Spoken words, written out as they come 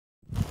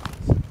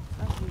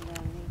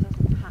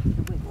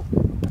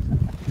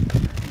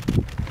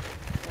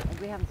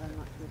haven't done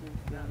much with him,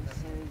 to be honest,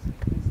 so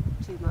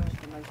he's too much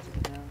for most of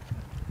the girls.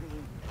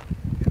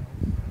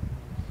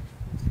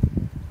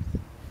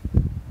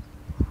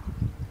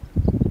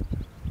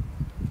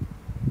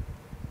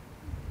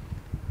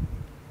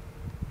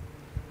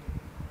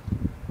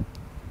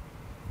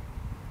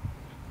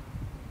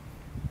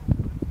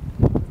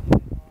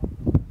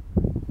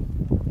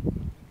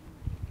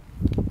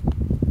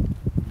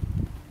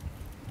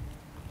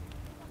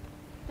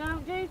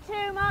 Don't do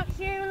too much,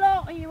 you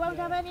lot, or you won't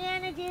have any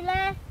energy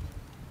left.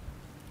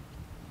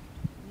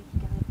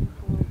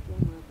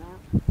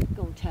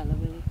 Go and tell her,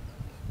 will you?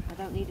 I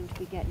don't need them to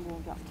be getting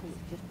warmed up till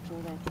it's just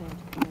before their turn to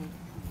come in.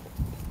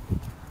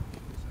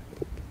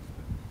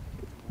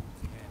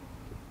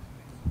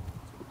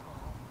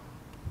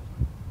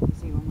 You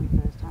see, when we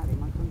first had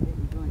him, I couldn't get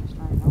him doing it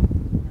straight on.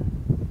 No.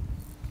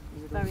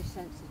 He's very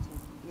sensitive.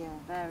 Yeah,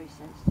 very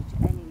sensitive to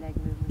any leg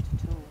movement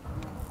at all.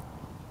 Yeah.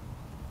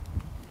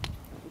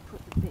 But we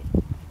put the bit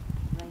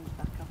reins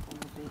back up on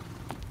the bit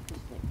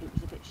because it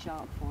was a bit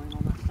sharp for him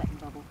on that second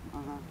bubble.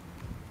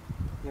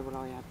 Yeah,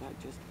 well, I had that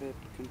just for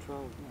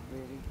control,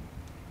 really.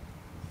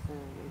 So,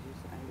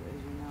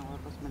 as you know, I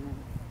lost my limb.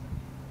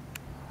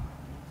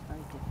 It's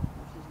very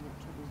difficult, isn't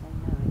it? Trouble is they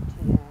know it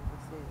too. Yeah,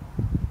 that's it.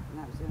 And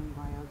that was the only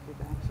way I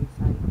could actually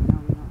say, no,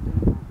 we're not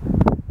doing that.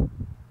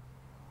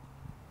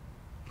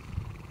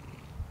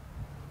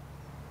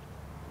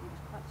 He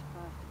was quite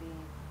surprised to be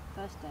in.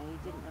 First day he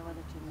didn't know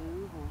whether to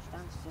move or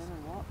stand still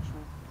and watch.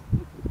 Or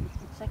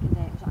second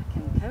day it was, I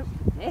can cope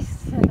with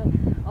this.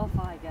 Off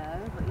I go.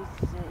 But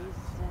he's